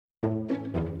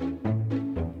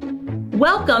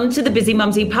Welcome to the Busy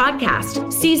Mumsy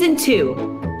Podcast, Season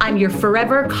 2. I'm your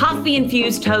forever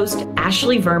coffee-infused host,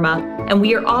 Ashley Verma, and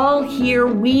we are all here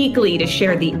weekly to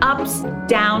share the ups,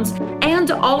 downs,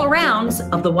 and all-arounds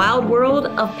of the wild world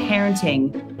of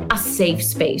parenting. A safe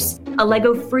space, a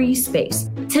Lego-free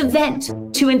space, to vent,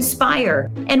 to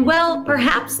inspire, and well,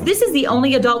 perhaps this is the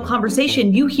only adult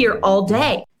conversation you hear all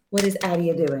day. What is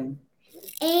Adia doing?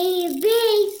 A,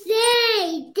 B,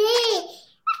 C, D.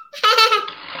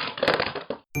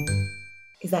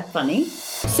 Is that funny?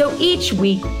 So each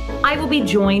week, I will be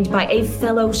joined by a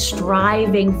fellow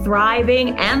striving,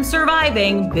 thriving, and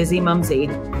surviving busy mumsy.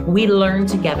 We learn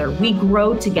together. We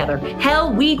grow together.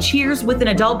 Hell, we cheers with an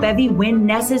adult bevy when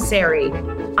necessary.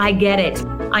 I get it.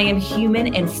 I am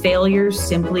human and failures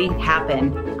simply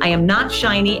happen. I am not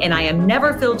shiny and I am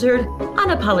never filtered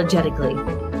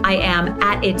unapologetically. I am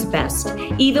at its best.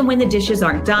 Even when the dishes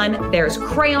aren't done, there's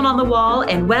crayon on the wall,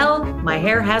 and well, my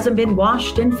hair hasn't been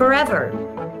washed in forever.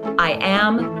 I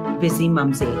am Busy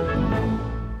Mumsy.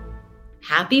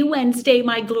 Happy Wednesday,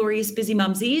 my glorious Busy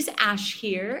Mumsies. Ash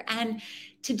here, and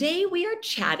today we are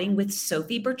chatting with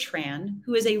Sophie Bertrand,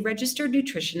 who is a registered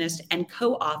nutritionist and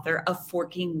co-author of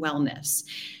Forking Wellness.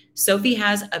 Sophie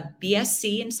has a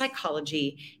BSc in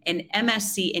psychology and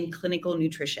MSc in clinical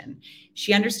nutrition.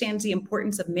 She understands the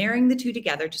importance of marrying the two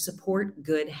together to support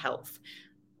good health.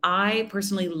 I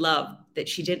personally love that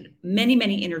she did many,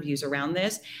 many interviews around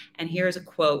this. And here is a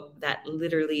quote that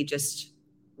literally just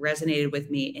resonated with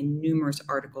me in numerous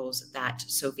articles that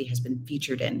Sophie has been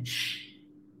featured in.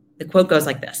 The quote goes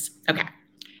like this. Okay.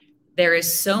 There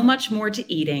is so much more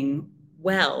to eating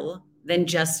well than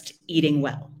just eating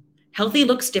well. Healthy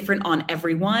looks different on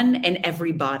everyone and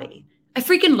everybody. I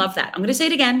freaking love that. I'm going to say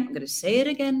it again. I'm going to say it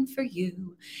again for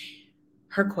you.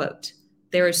 Her quote,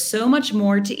 there is so much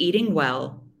more to eating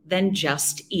well than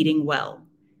just eating well.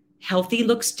 Healthy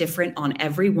looks different on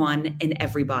everyone and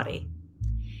everybody.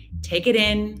 Take it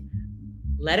in.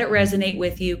 Let it resonate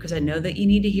with you because I know that you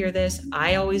need to hear this.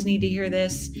 I always need to hear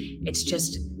this. It's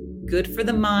just good for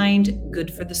the mind,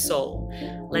 good for the soul.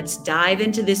 Let's dive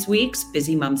into this week's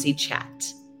Busy Mumsy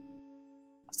Chat.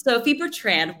 Sophie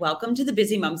Bertrand, welcome to the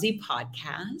Busy Mumsy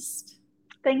Podcast.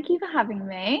 Thank you for having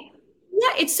me.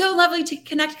 Yeah, it's so lovely to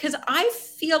connect because I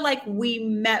feel like we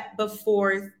met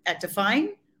before at Define,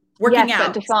 working out.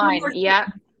 At Define,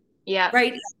 yeah.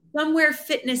 Right, somewhere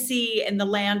fitnessy in the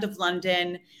land of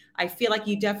London. I feel like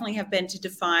you definitely have been to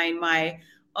Define. I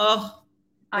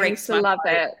used to love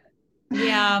it.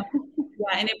 Yeah,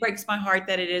 and it breaks my heart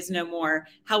that it is no more.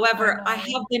 However, I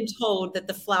have been told that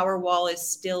the flower wall is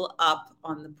still up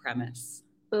on the premise.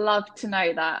 Love to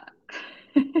know that.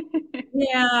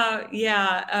 Yeah.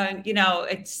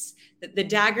 It's the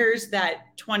daggers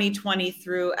that 2020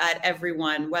 threw at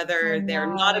everyone, whether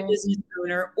they're not a business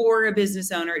owner or a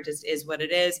business owner, it just is what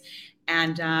it is.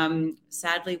 And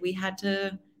sadly, we had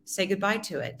to say goodbye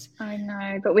to it. I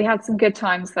know, but we had some good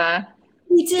times there.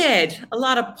 We did a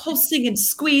lot of pulsing and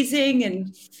squeezing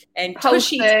and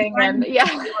pulsing and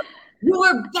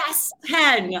your best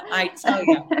 10, I tell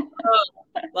you.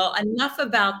 Well, enough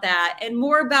about that and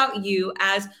more about you,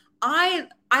 as I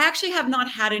actually have not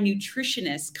had a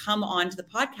nutritionist come on to the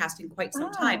podcast in quite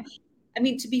some time. I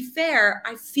mean, to be fair,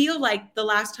 I feel like the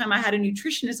last time I had a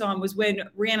nutritionist on was when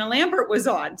Rhiannon Lambert was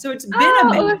on. So it's been a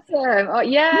minute. Awesome. Oh,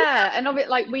 yeah. And of it,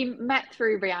 like we met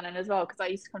through Rhiannon as well, because I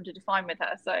used to come to Define with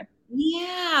her. So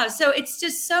yeah. So it's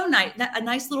just so nice, a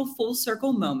nice little full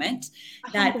circle moment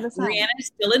that 100%. Rhiannon is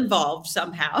still involved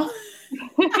somehow.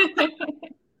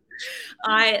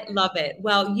 I love it.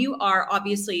 Well, you are a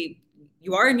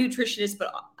nutritionist,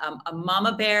 but a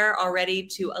mama bear already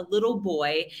to a little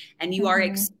boy, and you are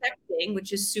expecting,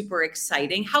 which is super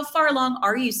exciting. How far along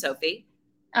are you, Sophie?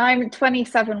 I'm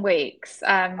 27 weeks.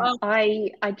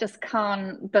 I just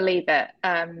can't believe it.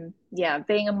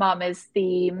 Being a mum is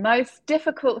the most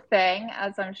difficult thing,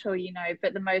 as I'm sure you know,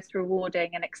 but the most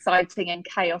rewarding and exciting and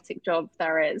chaotic job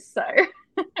there is. So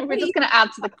we're just going to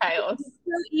add to the chaos. It's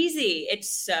so easy. It's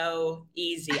so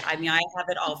easy. I mean, I have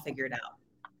it all figured out.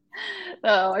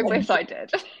 Oh, I wish I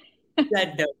did.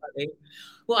 Said nobody.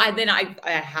 Well,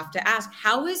 I have to ask,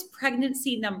 how is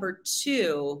pregnancy number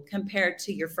 2 compared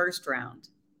to your first round?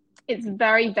 It's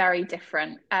very, very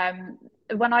different.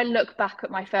 When I look back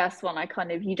at my first one,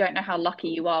 you don't know how lucky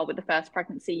you are with the first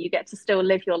pregnancy. You get to still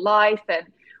live your life and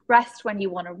rest when you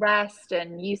want to rest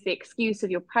and use the excuse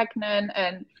of you're pregnant.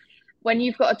 And when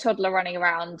you've got a toddler running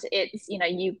around, it's,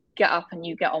 you get up and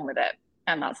you get on with it.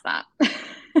 And that's that.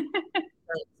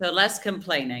 So less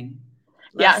complaining.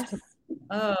 Yes.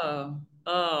 Oh.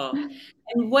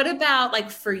 And what about,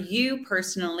 like, for you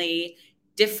personally,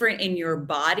 different in your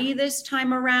body this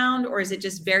time around, or is it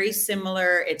just very similar?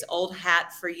 It's old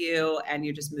hat for you and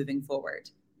you're just moving forward?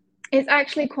 It's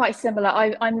actually quite similar.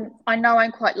 I know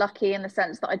I'm quite lucky in the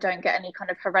sense that I don't get any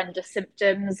kind of horrendous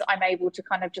symptoms. I'm able to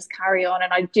kind of just carry on,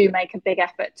 and I do make a big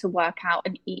effort to work out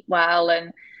and eat well.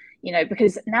 And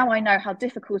because now I know how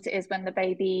difficult it is when the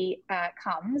baby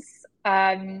comes.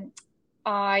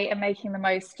 I am making the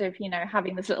most of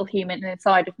having this little human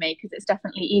inside of me, because it's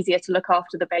definitely easier to look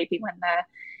after the baby when they're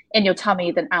in your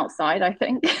tummy than outside, I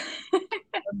think.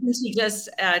 You just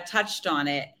touched on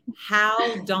it. How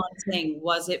daunting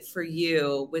was it for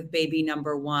you with baby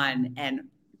number one? And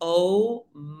oh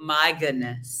my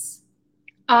goodness.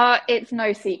 It's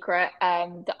no secret.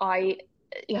 I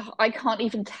can't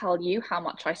even tell you how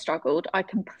much I struggled. I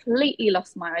completely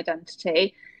lost my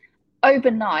identity.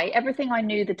 Overnight, everything I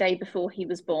knew the day before he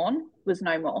was born was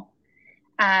no more.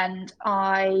 And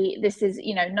this is,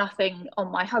 nothing on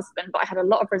my husband, but I had a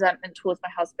lot of resentment towards my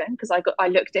husband, because I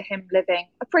looked at him living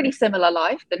a pretty similar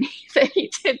life than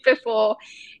he did before,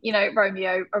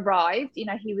 Romeo arrived.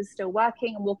 He was still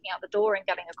working and walking out the door and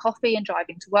getting a coffee and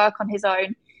driving to work on his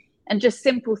own, and just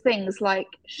simple things like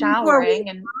showering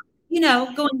and,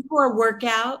 going for a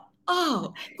workout.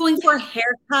 Oh, going for a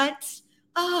haircut.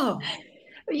 Oh,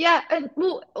 yeah. And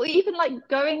even like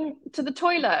going to the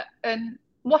toilet and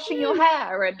washing your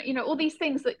hair and all these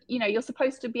things that you're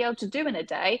supposed to be able to do in a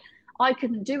day, I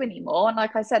couldn't do anymore. And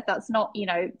like I said, that's not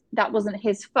that wasn't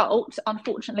his fault.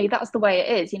 Unfortunately, that's the way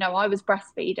it is. I was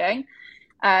breastfeeding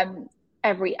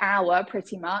every hour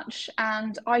pretty much,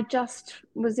 and I just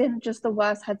was in just the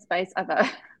worst headspace ever.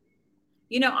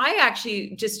 I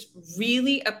actually just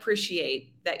really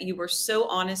appreciate that you were so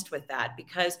honest with that,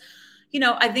 because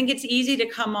I think it's easy to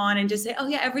come on and just say, oh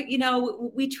yeah,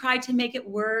 we tried to make it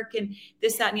work and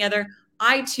this, that, and the other.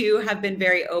 I too have been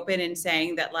very open in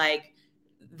saying that, like,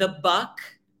 the buck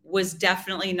was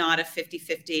definitely not a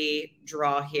 50-50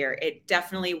 draw here. It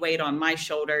definitely weighed on my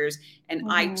shoulders. And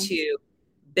I too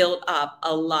built up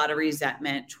a lot of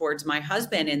resentment towards my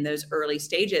husband in those early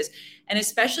stages. And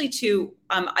especially too,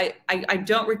 I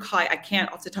don't recall, I can't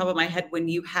off the top of my head when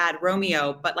you had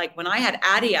Romeo, but like when I had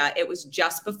Adia, it was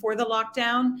just before the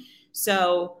lockdown.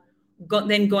 So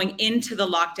then going into the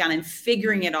lockdown and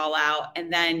figuring it all out.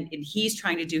 And he's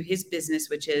trying to do his business,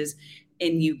 which is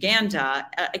in Uganda.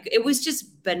 It was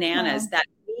just bananas that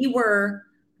we were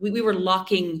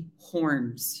locking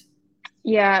horns.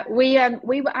 Yeah,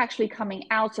 we were actually coming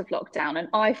out of lockdown, and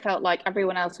I felt like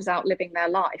everyone else was out living their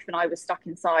life, and I was stuck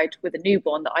inside with a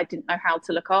newborn that I didn't know how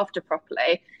to look after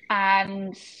properly.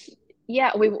 And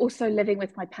yeah, we were also living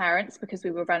with my parents because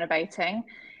we were renovating,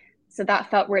 so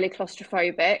that felt really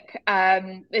claustrophobic.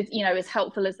 As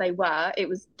helpful as they were, it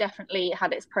was definitely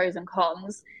had its pros and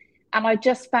cons. And I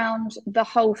just found the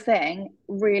whole thing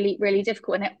really, really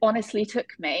difficult. And it honestly took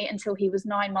me until he was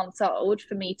 9 months old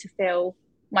for me to feel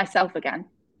myself again.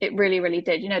 It really, really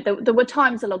did. There were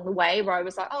times along the way where I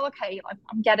was like, oh, okay,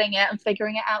 I'm getting it, I'm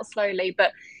figuring it out slowly.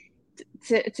 But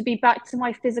to be back to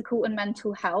my physical and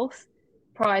mental health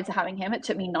prior to having him, it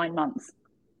took me 9 months.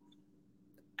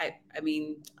 I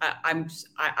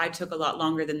took a lot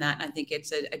longer than that. And I think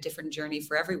it's a different journey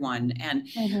for everyone.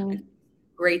 And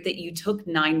great that you took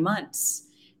 9 months.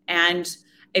 And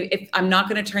if I'm not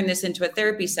going to turn this into a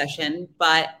therapy session,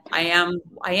 but I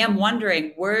am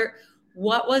wondering,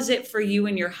 what was it for you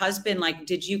and your husband? Like,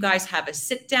 did you guys have a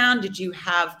sit down? Did you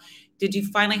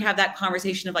finally have that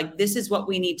conversation of like, this is what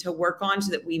we need to work on so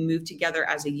that we move together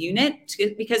as a unit?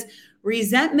 Because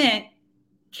resentment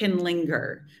can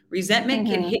linger. Resentment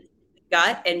can hit the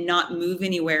gut and not move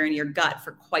anywhere in your gut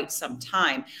for quite some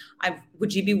time.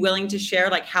 Would you be willing to share,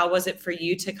 like, how was it for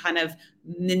you to kind of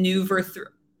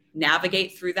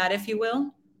navigate through that, if you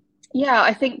will? Yeah,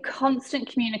 I think constant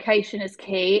communication is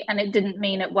key, and it didn't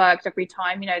mean it worked every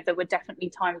time. There were definitely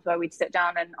times where we'd sit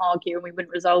down and argue and we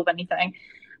wouldn't resolve anything.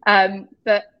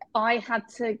 But I had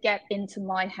to get into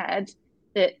my head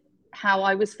that how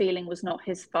I was feeling was not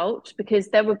his fault, because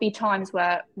there would be times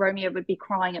where Romeo would be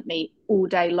crying at me all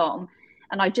day long.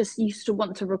 And I just used to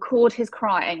want to record his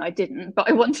crying. I didn't, but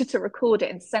I wanted to record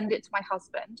it and send it to my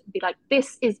husband and be like,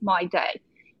 this is my day.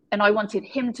 And I wanted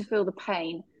him to feel the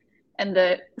pain and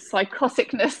the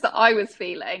psychoticness that I was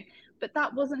feeling. But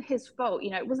that wasn't his fault.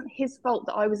 It wasn't his fault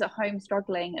that I was at home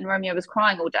struggling and Romeo was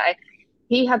crying all day.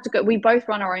 He had to go. We both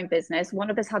run our own business.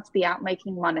 One of us had to be out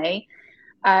making money.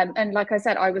 And like I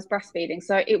said, I was breastfeeding.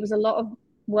 So it was a lot of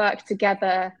work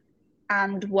together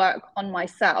and work on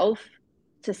myself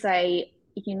to say,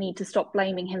 you need to stop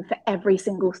blaming him for every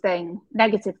single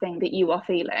negative thing that you are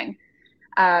feeling.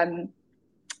 And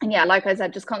yeah, like I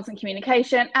said, just constant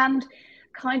communication. And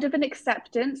kind of an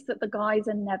acceptance that the guys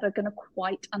are never going to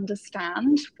quite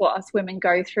understand what us women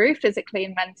go through physically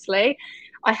and mentally.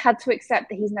 I had to accept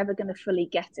that he's never going to fully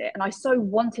get it. And I so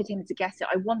wanted him to get it.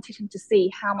 I wanted him to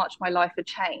see how much my life had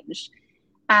changed.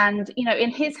 And, you know,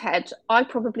 in his head, I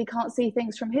probably can't see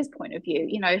things from his point of view.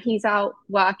 You know, he's out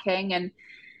working and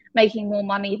making more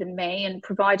money than me and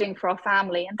providing for our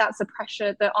family. And that's a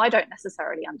pressure that I don't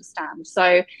necessarily understand.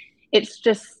 So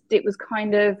it was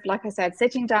kind of, like I said,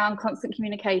 sitting down, constant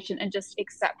communication, and just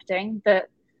accepting that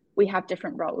we have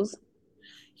different roles.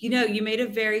 You know, you made a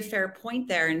very fair point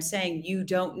there in saying you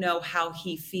don't know how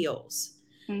he feels.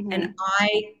 Mm-hmm. And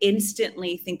I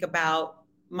instantly think about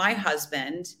my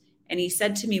husband. And he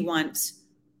said to me once,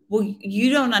 well, you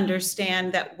don't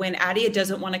understand that when Adia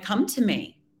doesn't want to come to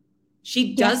me,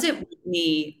 she doesn't want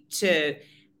me to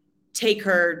take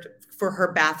her for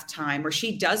her bath time, or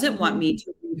she doesn't want me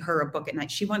to read her a book at night.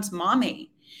 She wants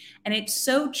mommy. And it's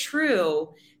so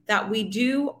true that we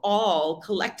do all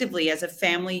collectively as a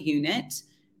family unit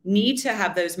need to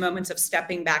have those moments of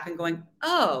stepping back and going,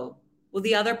 oh, well,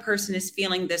 the other person is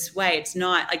feeling this way. It's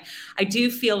not like, I do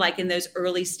feel like in those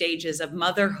early stages of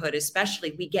motherhood,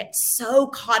 especially, we get so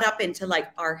caught up into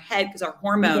like our head because our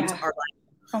hormones are like,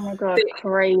 oh my God,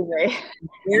 crazy.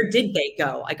 Where did they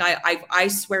go? Like I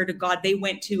swear to God, they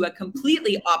went to a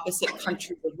completely opposite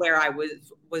country of where I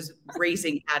was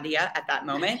raising Adia at that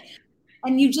moment.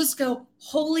 And you just go,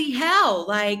 holy hell,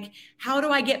 like, how do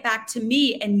I get back to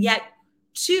me? And yet,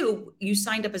 too, you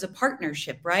signed up as a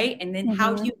partnership, right? And then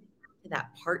how do you get to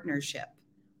that partnership?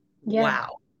 Yeah.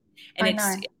 Wow. And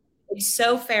it's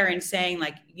so fair in saying,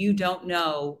 like, you don't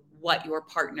know what your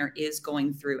partner is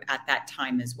going through at that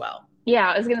time as well.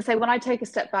 Yeah, I was going to say, when I take a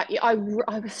step back, I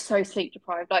was so sleep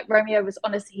deprived. Like, Romeo was,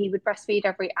 honestly, he would breastfeed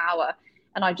every hour,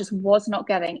 and I just was not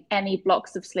getting any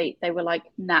blocks of sleep. They were like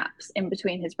naps in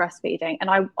between his breastfeeding, and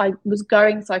I was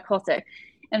going psychotic.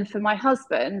 And for my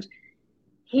husband,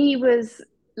 he was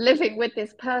living with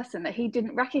this person that he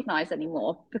didn't recognize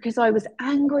anymore, because I was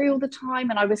angry all the time,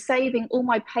 and I was saving all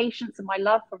my patience and my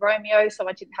love for Romeo, so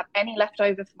I didn't have any left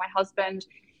over for my husband.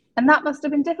 And that must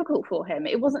have been difficult for him.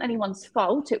 It wasn't anyone's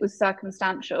fault. It was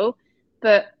circumstantial.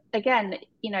 But again,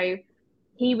 you know,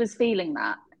 he was feeling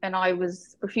that, and I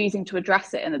was refusing to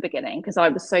address it in the beginning because I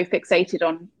was so fixated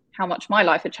on how much my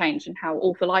life had changed and how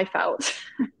awful I felt.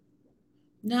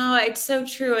 No, it's so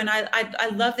true. And I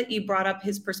love that you brought up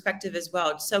his perspective as well.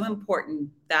 It's so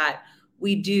important that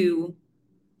we do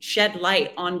shed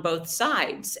light on both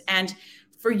sides. And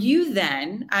for you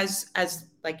then, as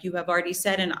like you have already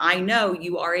said, and I know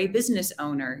you are a business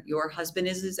owner, your husband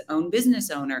is his own business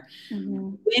owner.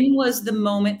 Mm-hmm. When was the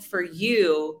moment for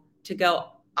you to go,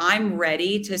 I'm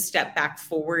ready to step back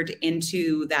forward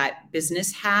into that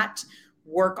business hat,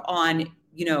 work on,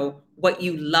 you know, what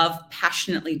you love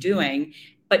passionately doing,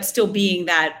 but still being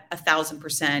that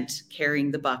 1,000% carrying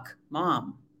the buck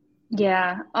mom?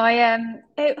 Yeah, I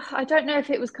don't know if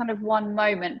it was kind of one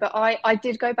moment, but I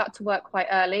did go back to work quite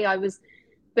early. I was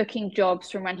booking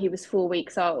jobs from when he was 4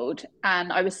 weeks old,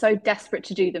 and I was so desperate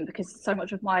to do them because so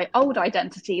much of my old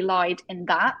identity lied in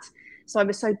that. So I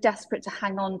was so desperate to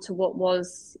hang on to what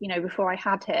was, you know, before I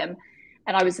had him.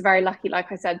 And I was very lucky,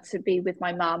 like I said, to be with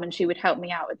my mum, and she would help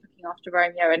me out with looking after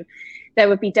Romeo. And there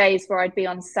would be days where I'd be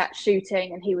on set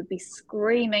shooting and he would be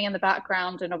screaming in the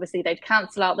background, and obviously they'd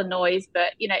cancel out the noise,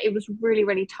 but you know, it was really,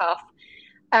 really tough.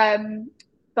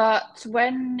 But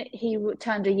when he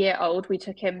turned a year old, we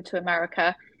took him to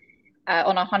America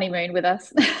on our honeymoon with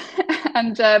us.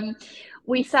 And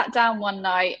we sat down one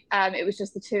night. It was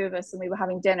just the two of us, and we were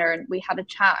having dinner, and we had a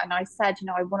chat. And I said, you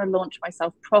know, I want to launch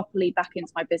myself properly back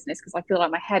into my business because I feel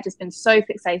like my head has been so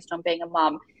fixated on being a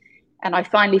mum. And I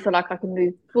finally feel like I can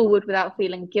move forward without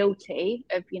feeling guilty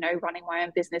of, you know, running my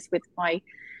own business with my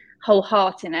whole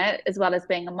heart in it, as well as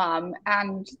being a mum.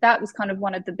 And that was kind of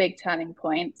one of the big turning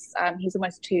points. He's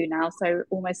almost 2 now, so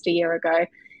almost a year ago.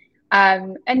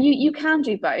 And you can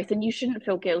do both, and you shouldn't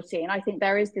feel guilty. And I think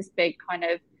there is this big kind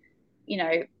of, you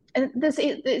know, and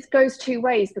it goes 2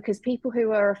 ways, because people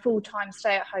who are a full-time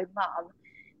stay-at-home mum,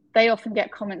 they often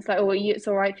get comments like, oh, it's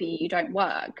all right for you, you don't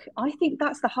work. I think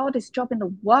that's the hardest job in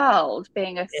the world,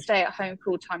 being a stay-at-home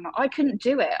full-time mum. I couldn't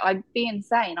do it. I'd be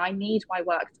insane. I need my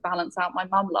work to balance out my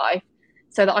mum life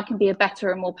so that I can be a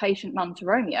better and more patient mum to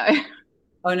Romeo.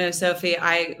 Oh no, Sophie,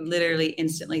 I literally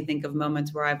instantly think of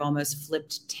moments where I've almost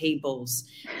flipped tables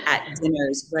at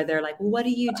dinners where they're like, well, what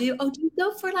do you do? Oh, do you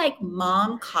go for like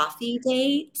mom coffee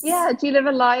dates? Yeah. Do you live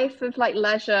a life of like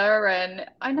leisure? And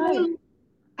I know.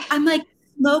 I'm like,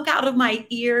 smoke out of my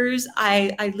ears.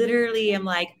 I literally am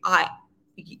like,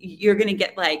 you're going to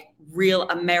get like real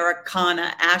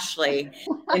Americana Ashley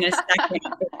in a second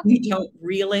if you don't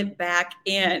reel it back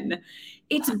in.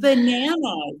 It's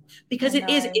bananas because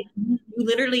you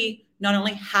literally not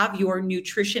only have your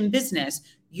nutrition business,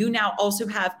 you now also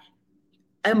have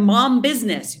a mom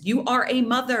business. You are a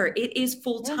mother. It is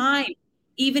full time. Yeah.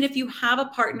 Even if you have a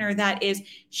partner that is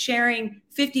sharing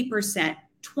 50%,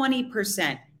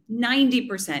 20%,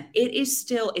 90%,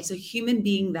 it's a human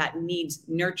being that needs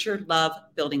nurture, love,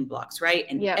 building blocks, right?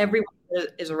 And everyone that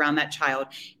is around that child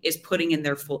is putting in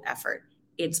their full effort.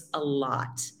 It's a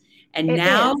lot. And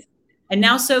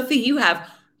now, Sophie, you have,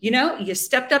 you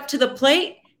stepped up to the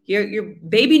plate. Your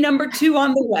baby number 2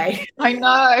 on the way. I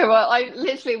know. Well,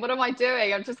 what am I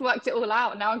doing? I've just worked it all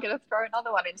out. Now I'm going to throw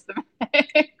another one into the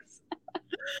mix.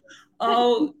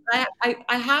 Oh, I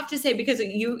have to say, because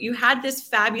you had this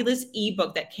fabulous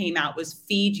ebook that came out, was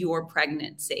Feed Your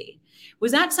Pregnancy.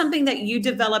 Was that something that you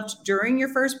developed during your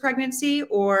first pregnancy,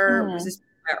 or was this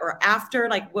or after?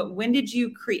 Like, when did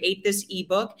you create this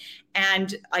ebook?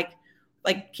 And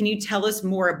like, can you tell us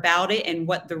more about it and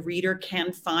what the reader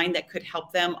can find that could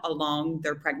help them along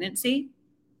their pregnancy?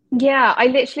 Yeah,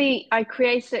 I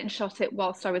created it and shot it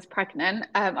whilst I was pregnant.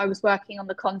 I was working on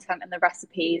the content and the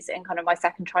recipes in kind of my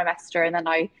second trimester, and then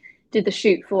I did the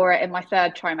shoot for it in my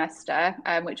third trimester,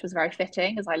 which was very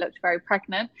fitting as I looked very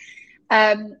pregnant.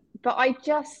 But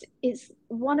it's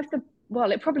one of the,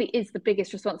 well, it probably is the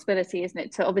biggest responsibility, isn't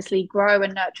it, to obviously grow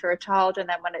and nurture a child, and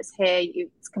then when it's here,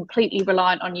 it's completely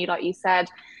reliant on you, like you said,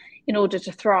 in order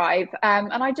to thrive.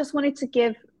 And I just wanted to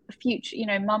give future,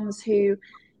 mums who,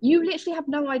 you literally have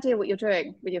no idea what you're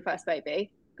doing with your first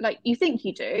baby. Like, you think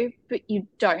you do, but you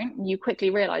don't. You quickly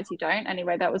realize you don't.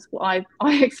 Anyway, that was what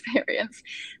I experienced.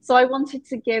 So I wanted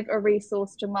to give a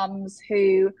resource to mums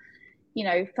who,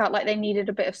 felt like they needed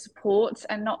a bit of support,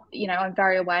 and not, I'm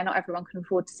very aware not everyone can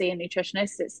afford to see a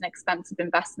nutritionist. It's an expensive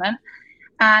investment.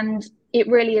 And it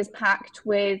really is packed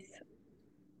with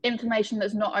information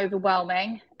that's not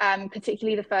overwhelming,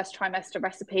 particularly the first trimester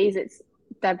recipes.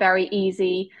 They're very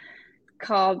easy,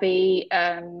 carby,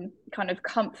 kind of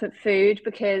comfort food,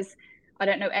 because I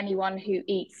don't know anyone who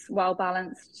eats well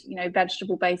balanced,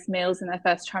 vegetable based meals in their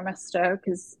first trimester,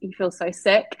 because you feel so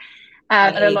sick.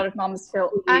 And a lot of mums feel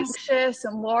anxious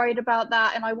and worried about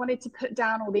that. And I wanted to put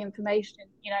down all the information.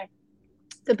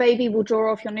 The baby will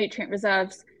draw off your nutrient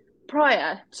reserves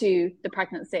prior to the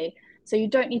pregnancy, so you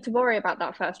don't need to worry about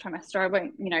that first trimester. I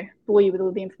won't, bore you with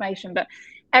all the information, but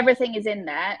everything is in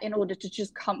there in order to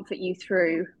just comfort you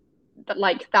through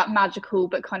that magical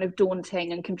but kind of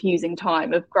daunting and confusing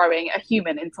time of growing a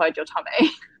human inside your tummy.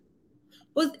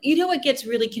 Well, what gets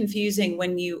really confusing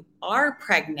when you are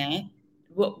pregnant?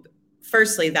 Well,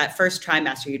 firstly, that first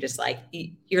trimester,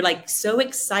 you're like so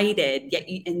excited, yet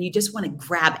and you just want to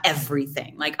grab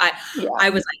everything. Like I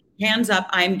was like, hands up,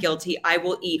 I'm guilty. I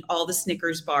will eat all the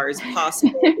Snickers bars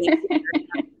possible.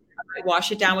 I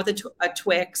wash it down with a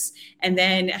Twix, and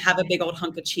then have a big old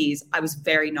hunk of cheese. I was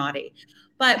very naughty.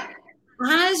 But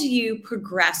as you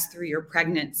progress through your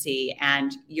pregnancy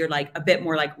and you're like a bit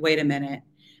more like, wait a minute,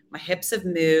 my hips have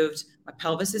moved, my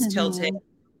pelvis is tilted,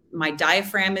 my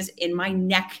diaphragm is in my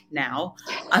neck now.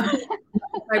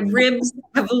 My ribs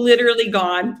have literally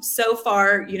gone so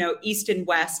far, east and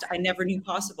west, I never knew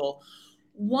possible.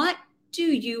 What do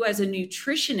you as a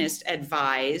nutritionist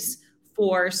advise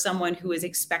for someone who is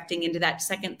expecting into that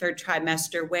second, third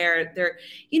trimester, where they're,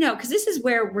 because this is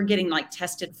where we're getting like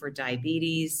tested for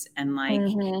diabetes, and like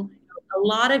a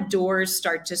lot of doors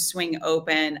start to swing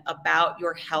open about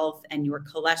your health and your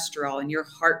cholesterol and your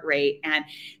heart rate and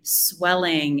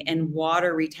swelling and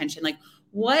water retention. Like,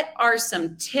 what are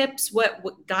some tips, what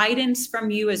guidance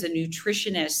from you as a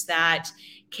nutritionist that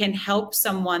can help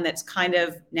someone that's kind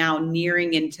of now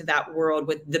nearing into that world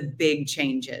with the big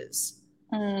changes?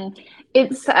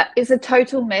 It's a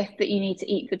total myth that you need to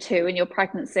eat for 2 in your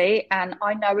pregnancy, and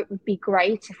I know it would be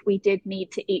great if we did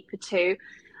need to eat for 2.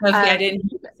 Sophie, I didn't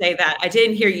hear you say that. I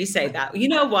didn't hear you say that. You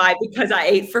know why? Because I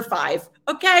ate for 5.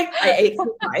 Okay, I ate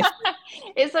for 5.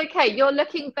 It's okay. You're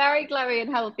looking very glowy and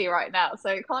healthy right now, so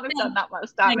it can't have done that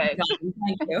much damage.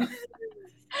 Thank you.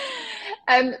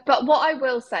 But what I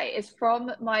will say is,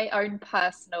 from my own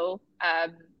personal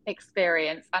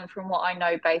experience and from what I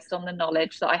know based on the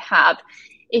knowledge that I have,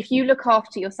 if you look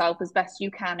after yourself as best you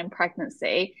can in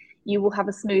pregnancy, you will have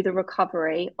a smoother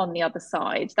recovery on the other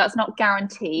side. That's not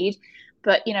guaranteed,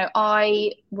 but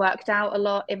I worked out a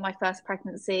lot in my first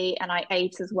pregnancy, and I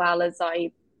ate as well as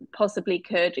I possibly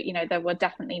could. There were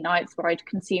definitely nights where I'd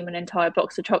consume an entire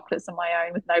box of chocolates on my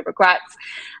own with no regrets,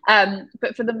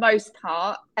 but for the most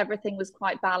part everything was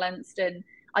quite balanced, and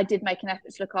I did make an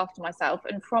effort to look after myself.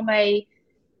 And from a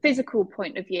physical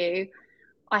point of view,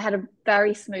 I had a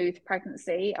very smooth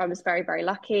pregnancy. I was very, very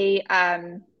lucky.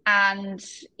 And,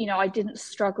 I didn't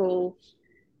struggle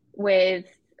with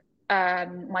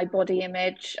my body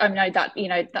image. I know that,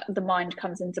 that the mind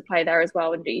comes into play there as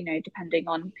well. And, depending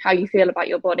on how you feel about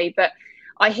your body. But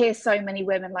I hear so many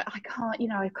women like, I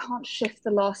can't shift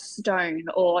the last stone,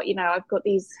 or, I've got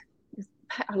these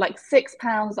like 6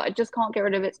 pounds that I just can't get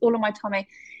rid of. It's all on my tummy.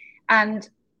 And,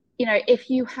 if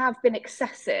you have been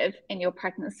excessive in your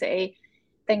pregnancy,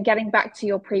 then getting back to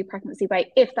your pre-pregnancy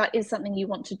weight, if that is something you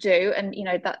want to do, and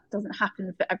that doesn't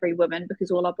happen for every woman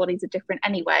because all our bodies are different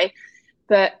anyway,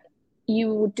 but you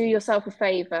will do yourself a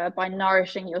favor by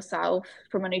nourishing yourself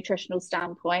from a nutritional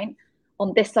standpoint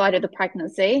on this side of the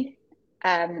pregnancy,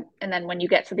 and then when you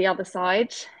get to the other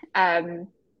side,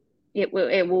 it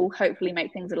will hopefully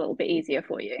make things a little bit easier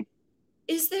for you.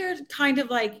 Is there kind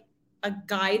of like a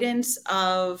guidance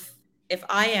of, if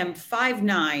I am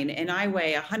 5'9" and I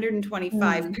weigh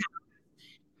 125 pounds,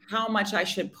 how much I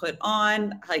should put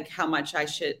on, like how much I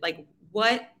should, like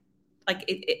what, like,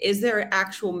 is there an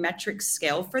actual metric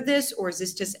scale for this? Or is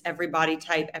this just every body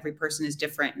type, every person is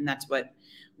different, and that's what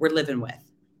we're living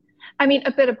with? I mean,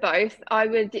 a bit of both.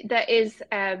 There is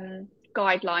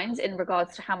guidelines in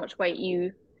regards to how much weight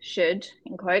you should,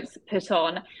 in quotes, put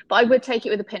on, but I would take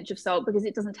it with a pinch of salt, because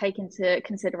it doesn't take into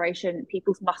consideration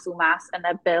people's muscle mass and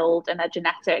their build and their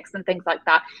genetics and things like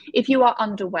that. If you are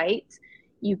underweight,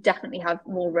 you definitely have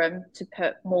more room to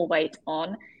put more weight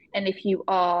on. And if you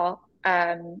are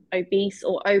obese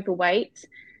or overweight,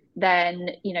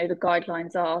 then, the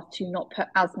guidelines are to not put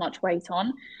as much weight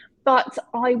on. But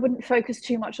I wouldn't focus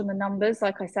too much on the numbers.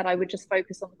 Like I said, I would just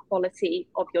focus on the quality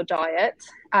of your diet,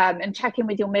 and check in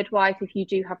with your midwife if you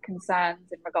do have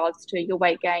concerns in regards to your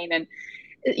weight gain. And,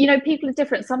 people are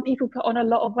different. Some people put on a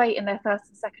lot of weight in their first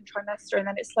and second trimester, and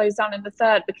then it slows down in the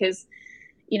third, because,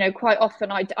 quite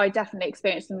often I definitely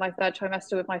experienced in my third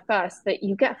trimester with my first, that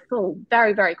you get full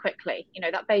very, very quickly.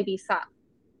 That baby sat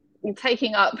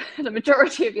taking up the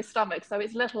majority of your stomach, so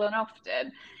it's little and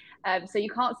often. So you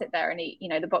can't sit there and eat,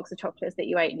 the box of chocolates that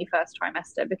you ate in your first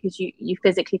trimester, because you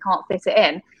physically can't fit it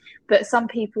in. But some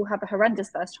people have a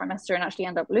horrendous first trimester and actually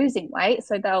end up losing weight,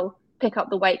 so they'll pick up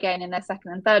the weight gain in their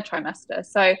second and third trimester.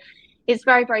 So it's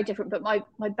very, very different. But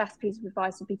my best piece of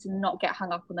advice would be to not get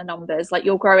hung up on the numbers. Like,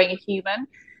 you're growing a human,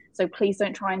 so please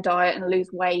don't try and diet and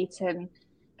lose weight and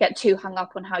get too hung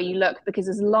up on how you look, because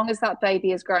as long as that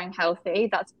baby is growing healthy,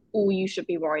 that's all you should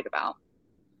be worried about.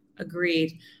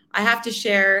 Agreed. I have to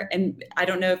share, and I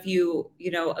don't know if you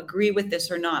agree with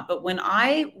this or not, but when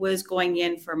I was going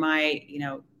in for my,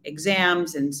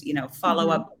 exams and,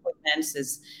 follow-up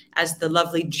appointments as the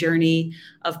lovely journey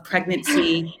of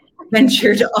pregnancy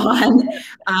ventured on,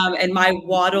 and my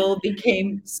waddle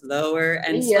became slower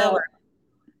and slower.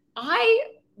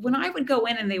 When I would go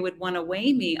in and they would want to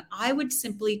weigh me, I would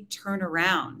simply turn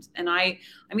around. And I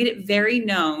made it very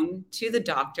known to the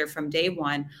doctor from day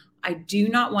one, I do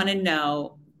not want to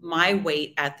know my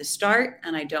weight at the start,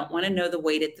 and I don't want to know the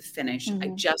weight at the finish. I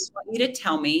just want you to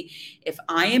tell me if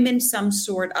I am in some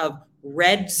sort of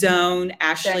red zone,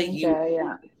 Ashley, you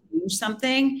change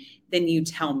something, then you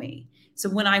tell me. So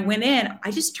when I went in,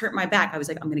 I just turned my back. I was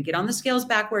like, I'm going to get on the scales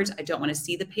backwards. I don't want to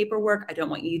see the paperwork. I don't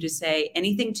want you to say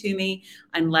anything to me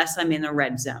unless I'm in a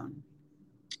red zone.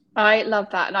 I love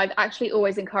that. And I've actually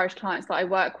always encouraged clients that I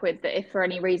work with that if for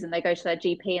any reason they go to their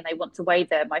GP and they want to weigh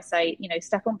them, I say,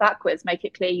 step on backwards, make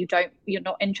it clear you're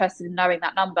not interested in knowing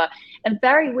that number. And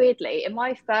very weirdly, in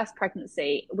my first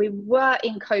pregnancy, we were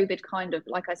in COVID, kind of,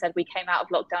 like I said, we came out of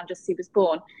lockdown just as he was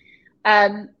born.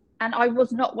 And I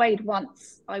was not weighed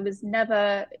once. I was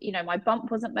never, my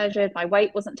bump wasn't measured, my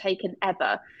weight wasn't taken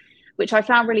ever, which I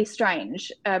found really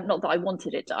strange. Not that I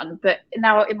wanted it done, but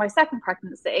now in my second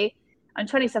pregnancy, I'm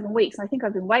 27 weeks and I think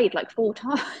I've been weighed like 4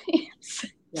 times.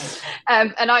 Yeah.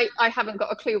 And I haven't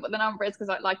got a clue what the number is, because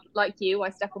like you, I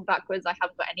step on backwards. I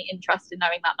haven't got any interest in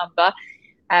knowing that number.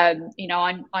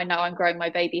 I know I'm growing my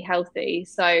baby healthy.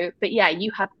 So, but yeah,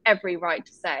 you have every right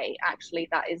to say, actually,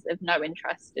 that is of no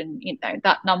interest, and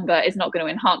that number is not going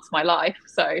to enhance my life.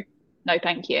 So no,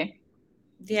 thank you.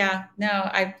 Yeah, no,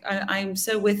 I'm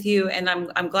so with you, and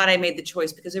I'm glad I made the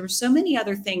choice, because there were so many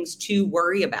other things to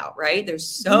worry about, right? There's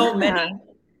so many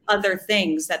other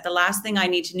things that the last thing I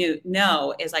need to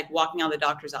know is like walking out of the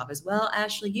doctor's office. Well,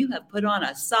 Ashley, you have put on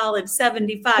a solid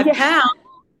 75 pounds,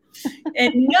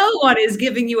 and no one is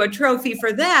giving you a trophy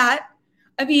for that.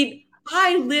 I mean,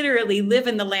 I literally live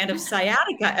in the land of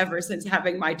sciatica ever since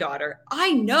having my daughter.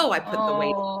 I know I put the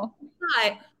weight on,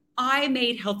 but I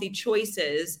made healthy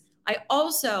choices. I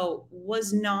also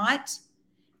was not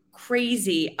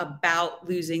crazy about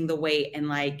losing the weight and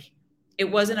like it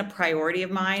wasn't a priority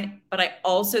of mine, but I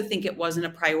also think it wasn't a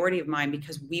priority of mine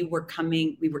because we were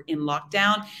in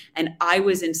lockdown and I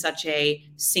was in such a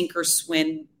sink or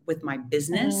swim with my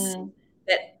business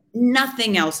that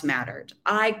nothing else mattered.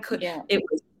 It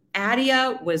was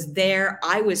Adia was there.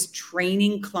 I was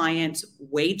training clients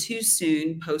way too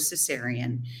soon post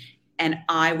cesarean, and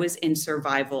I was in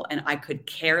survival, and I could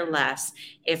care less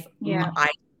if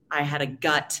I had a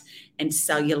gut and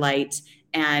cellulite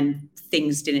and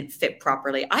things didn't fit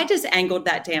properly. I just angled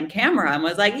that damn camera and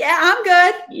was like, yeah, I'm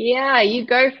good. Yeah, you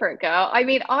go for it, girl. I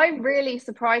mean, I really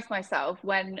surprised myself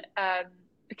when,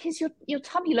 because your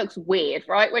tummy looks weird,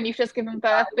 right? When you've just given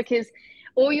birth, because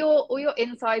all your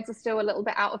insides are still a little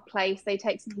bit out of place. They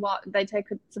take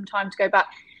some time to go back.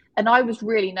 And I was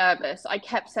really nervous. I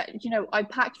kept saying, I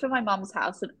packed for my mum's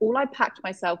house and all I packed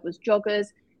myself was joggers,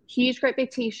 huge, great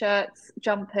big t-shirts,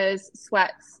 jumpers,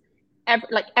 sweats,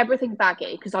 everything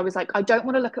baggy. Because I was like, I don't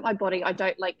want to look at my body.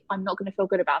 I'm not going to feel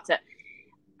good about it.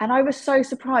 And I was so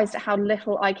surprised at how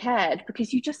little I cared,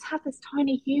 because you just have this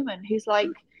tiny human who's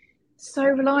like so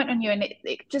reliant on you, and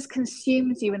it just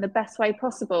consumes you in the best way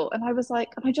possible. And I was like,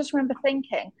 and I just remember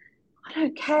thinking, I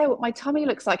don't care what my tummy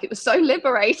looks like. It was so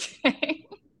liberating.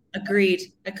 Agreed.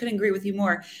 I couldn't agree with you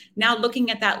more. Now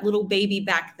looking at that little baby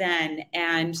back then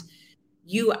and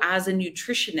you as a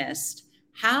nutritionist,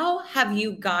 how have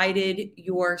you guided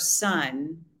your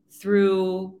son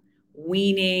through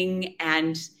weaning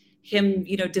and him,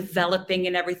 developing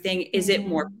and everything? Is it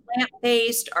more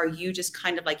plant-based? Are you just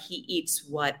kind of like, he eats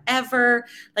whatever?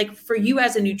 Like for you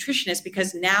as a nutritionist,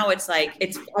 because now it's like,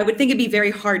 I would think it'd be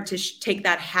very hard to take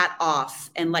that hat off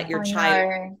and let your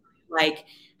child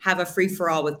have a free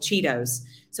for all with Cheetos.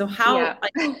 So how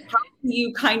do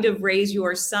you kind of raise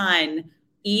your son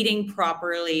eating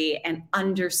properly and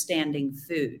understanding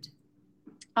food?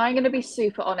 I'm going to be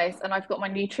super honest. And I've got my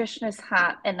nutritionist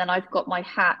hat, and then I've got my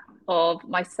hat of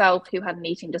myself who had an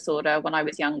eating disorder when I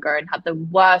was younger and had the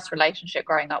worst relationship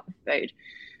growing up with food.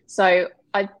 So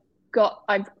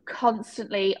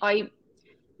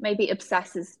maybe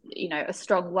obsess is, a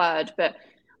strong word, but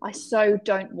I so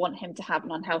don't want him to have an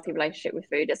unhealthy relationship with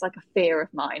food. It's like a fear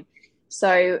of mine.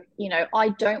 So, I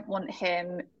don't want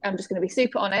him, I'm just going to be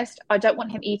super honest, I don't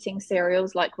want him eating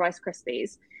cereals like Rice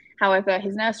Krispies. However,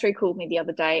 his nursery called me the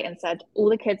other day and said, all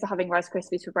the kids are having Rice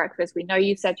Krispies for breakfast. We know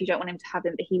you said you don't want him to have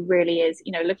them, but he really is,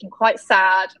 looking quite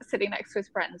sad, sitting next to his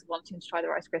friends, wanting to try the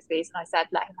Rice Krispies. And I said,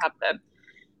 let him have them.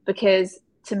 Because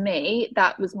to me,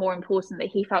 that was more important, that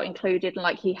he felt included and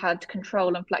like he had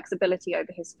control and flexibility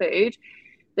over his food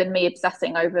than me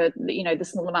obsessing over, the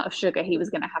small amount of sugar he was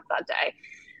going to have that day.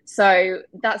 So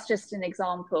that's just an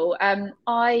example.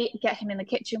 I get him in the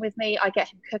kitchen with me. I get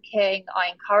him cooking. I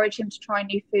encourage him to try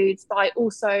new foods. But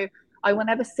I will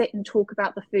never sit and talk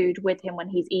about the food with him when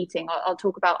he's eating. I'll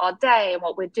talk about our day and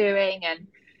what we're doing and,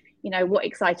 what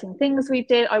exciting things we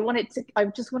did. I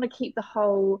just want to keep the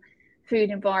whole food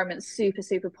environment super,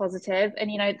 super positive.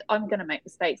 And, I'm going to make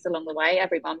mistakes along the way.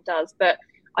 Every mum does. But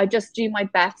I just do my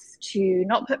best to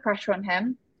not put pressure on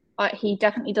him. He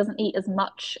definitely doesn't eat as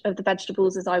much of the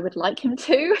vegetables as I would like him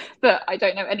to, but I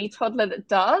don't know any toddler that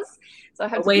does. So I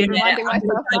have to keep reminding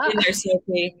myself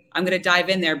that. I'm going to dive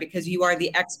in there because you are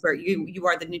the expert. You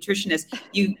are the nutritionist.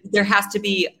 There has to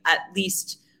be at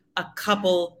least a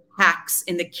couple hacks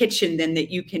in the kitchen then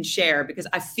that you can share, because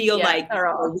I feel like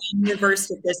you're more versed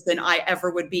at this than I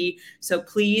ever would be. So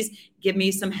please give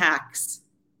me some hacks.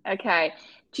 Okay.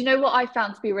 Do you know what I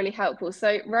found to be really helpful?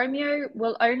 So Romeo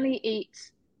will only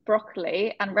eat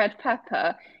broccoli and red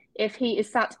pepper if he is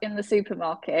sat in the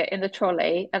supermarket in the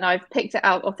trolley and I've picked it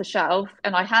out off the shelf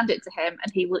and I hand it to him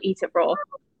and he will eat it raw.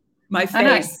 My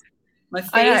face.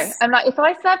 I know. I'm like, if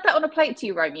I served that on a plate to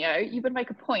you, Romeo, you would make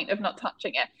a point of not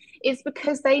touching it. It's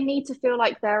because they need to feel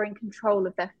like they're in control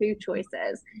of their food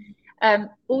choices.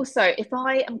 Also, if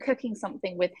I am cooking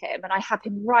something with him and I have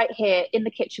him right here in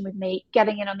the kitchen with me,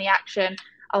 getting in on the action,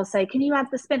 I'll say, can you add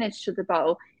the spinach to the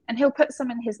bowl? And he'll put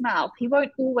some in his mouth. He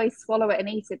won't always swallow it and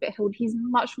eat it, but he's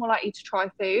much more likely to try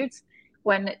foods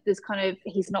when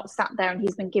he's not sat there and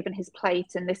he's been given his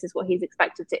plate and this is what he's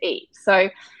expected to eat. So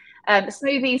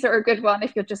smoothies are a good one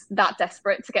if you're just that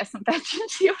desperate to get some veg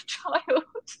into your child.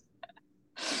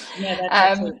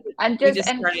 Yeah, and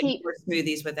keep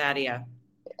smoothies with Adia.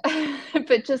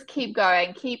 But just keep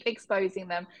going, keep exposing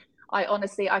them. I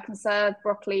can serve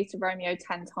broccoli to Romeo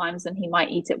 10 times and he might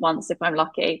eat it once if I'm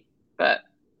lucky, but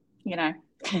what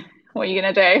are you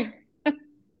going to do?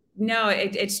 No,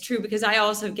 it's true, because I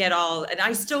also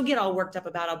I still get all worked up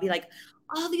about, I'll be like,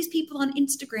 all these people on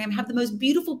Instagram have the most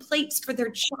beautiful plates for their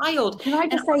child. Can I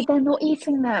just say they're not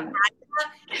eating them?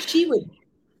 She would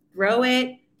throw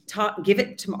it give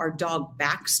it to our dog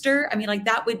Baxter. I mean, like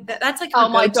that's like, oh,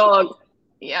 my dog.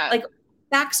 Yeah. Like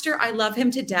Baxter, I love him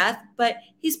to death, but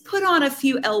he's put on a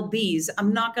few LBs.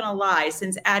 I'm not going to lie,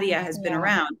 since Adia has been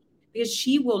around, because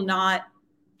she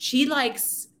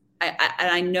likes,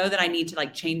 I know that I need to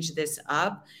like change this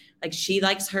up. Like she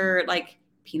likes her like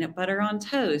peanut butter on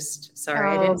toast.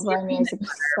 Sorry, I didn't say Romy's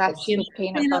obsessed with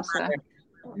peanut butter.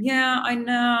 Yeah, I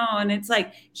know. And it's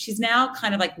like, she's now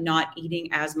kind of like not eating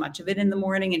as much of it in the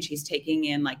morning, and she's taking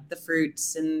in like the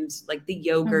fruits and like the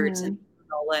yogurts and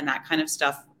granola and that kind of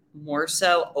stuff more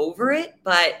so over it,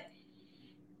 but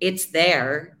it's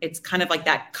there. It's kind of like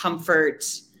that comfort,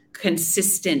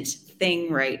 consistent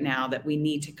thing right now that we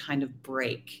need to kind of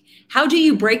break. How do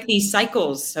you break these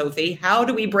cycles, Sophie? How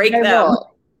do we break them?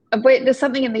 There's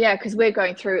something in the air, because we're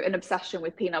going through an obsession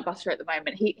with peanut butter at the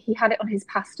moment. He had it on his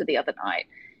pasta the other night.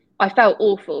 I felt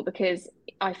awful because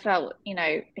I felt,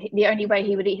 the only way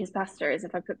he would eat his pasta is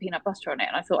if I put peanut butter on it.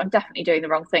 And I thought, I'm definitely doing the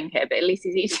wrong thing here, but at least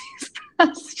he's eating his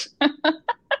pasta.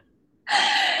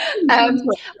 I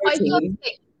just think,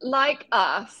 like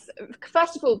us,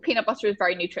 first of all, peanut butter is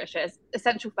very nutritious.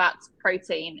 Essential fats,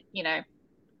 protein,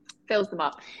 fills them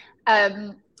up.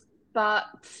 But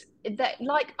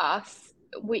like us,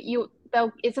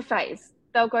 it's a phase.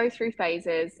 They'll go through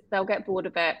phases. They'll get bored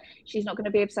of it. She's not going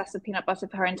to be obsessed with peanut butter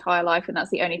for her entire life, and that's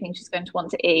the only thing she's going to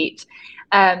want to eat.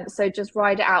 So just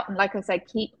ride it out. And like I said,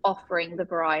 keep offering the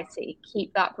variety.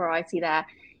 Keep that variety there.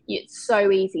 It's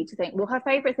so easy to think, well, her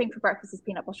favorite thing for breakfast is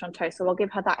peanut butter on toast, so I'll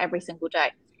give her that every single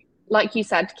day. Like you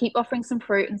said, keep offering some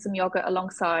fruit and some yogurt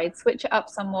alongside. Switch it up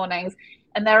some mornings.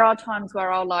 And there are times where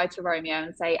I'll lie to Romeo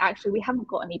and say, actually, we haven't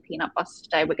got any peanut butter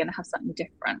today. We're going to have something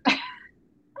different.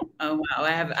 Oh, wow.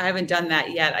 I haven't done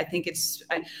that yet. I think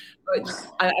I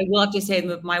will have to say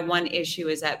that my one issue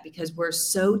is that because we're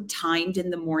so timed in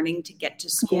the morning to get to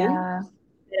school,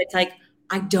 it's like,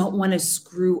 I don't want to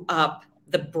screw up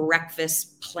the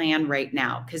breakfast plan right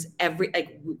now, because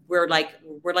we're like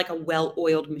a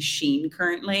well-oiled machine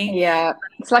currently. Yeah,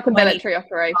 it's like a military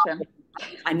operation.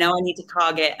 I know I need to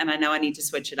cog it, and I know I need to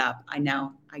switch it up. I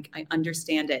know, I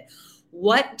understand it.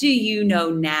 What do you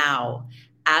know now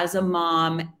as a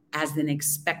mom, as an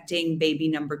expecting baby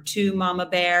number 2 mama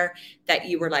bear, that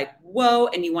you were like, whoa,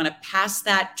 and you want to pass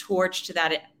that torch to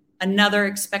that another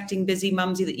expecting busy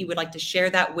mumsy, that you would like to share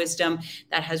that wisdom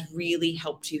that has really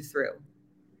helped you through?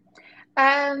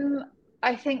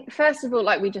 I think, first of all,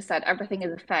 like we just said, everything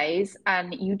is a phase,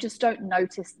 and you just don't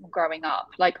notice them growing up.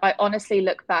 Like, I honestly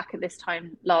look back at this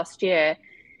time last year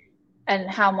and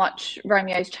how much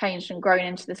Romeo's changed and grown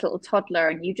into this little toddler,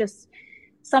 and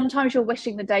sometimes you're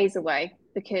wishing the days away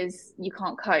because you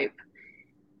can't cope,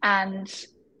 and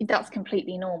that's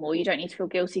completely normal. You don't need to feel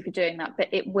guilty for doing that, but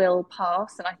it will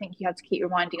pass. And I think you have to keep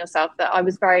reminding yourself that I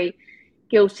was very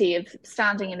guilty of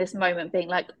standing in this moment being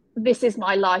like, this is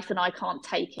my life and I can't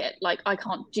take it. Like, I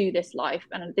can't do this life,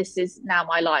 and this is now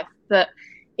my life. But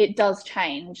it does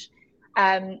change.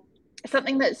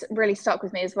 Something that's really stuck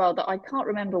with me as well, that I can't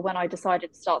remember when I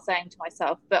decided to start saying to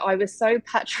myself, but I was so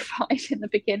petrified in the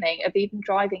beginning of even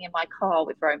driving in my car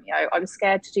with Romeo. I was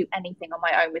scared to do anything on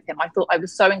my own with him. I thought I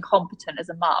was so incompetent as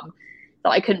a mum that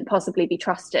I couldn't possibly be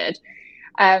trusted.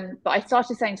 But I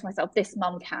started saying to myself, this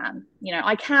mum can,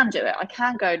 I can do it. I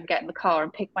can go and get in the car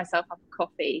and pick myself up a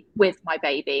coffee with my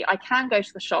baby. I can go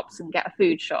to the shops and get a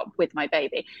food shop with my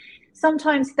baby.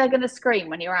 Sometimes they're going to scream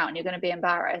when you're out and you're going to be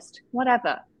embarrassed.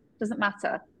 Whatever, doesn't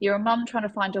matter. You're a mum trying to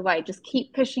find a way. Just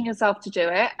keep pushing yourself to do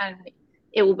it, and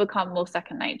it will become more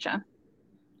second nature.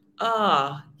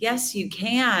 Oh, yes, you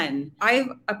can. I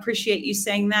appreciate you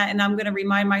saying that, and I'm going to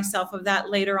remind myself of that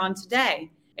later on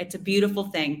today. It's a beautiful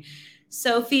thing.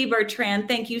 Sophie Bertrand,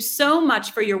 thank you so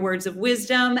much for your words of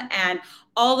wisdom, and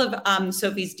all of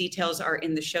Sophie's details are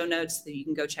in the show notes, so you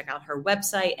can go check out her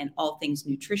website and All Things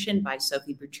Nutrition by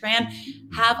Sophie Bertrand.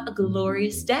 Have a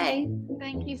glorious day.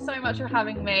 Thank you so much for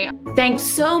having me. Thanks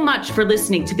so much for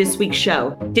listening to this week's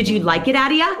show. Did you like it,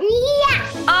 Adia?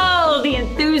 Yeah. Oh, the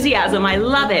enthusiasm. I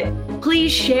love it.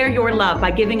 Please share your love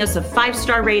by giving us a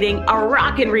 5-star rating, a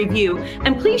rockin' review,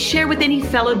 and please share with any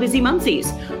fellow busy mumsies.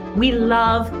 We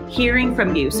love hearing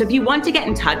from you. So if you want to get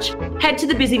in touch, head to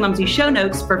the Busy Mumsy show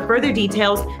notes for further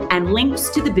details and links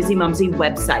to the Busy Mumsy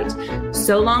website.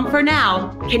 So long for now.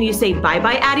 Can you say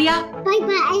bye-bye, Adia?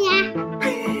 Bye-bye,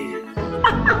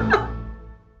 Adia.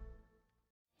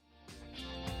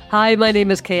 Hi, my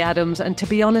name is Kay Adams, and to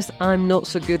be honest, I'm not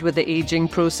so good with the ageing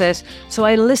process, so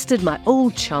I enlisted my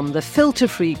old chum, the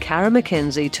filter-free Cara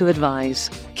McKenzie, to advise.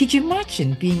 Could you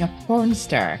imagine being a porn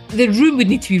star? The room would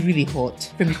need to be really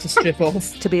hot for me to strip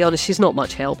off. To be honest, she's not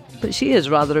much help, but she is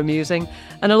rather amusing.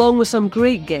 And along with some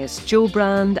great guests, Joe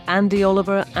Brand, Andy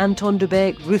Oliver, Anton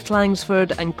Dubeck, Ruth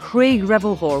Langsford and Craig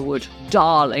Revel-Horwood,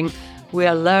 darling, we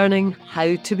are learning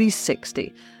how to be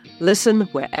 60. Listen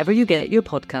wherever you get your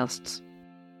podcasts.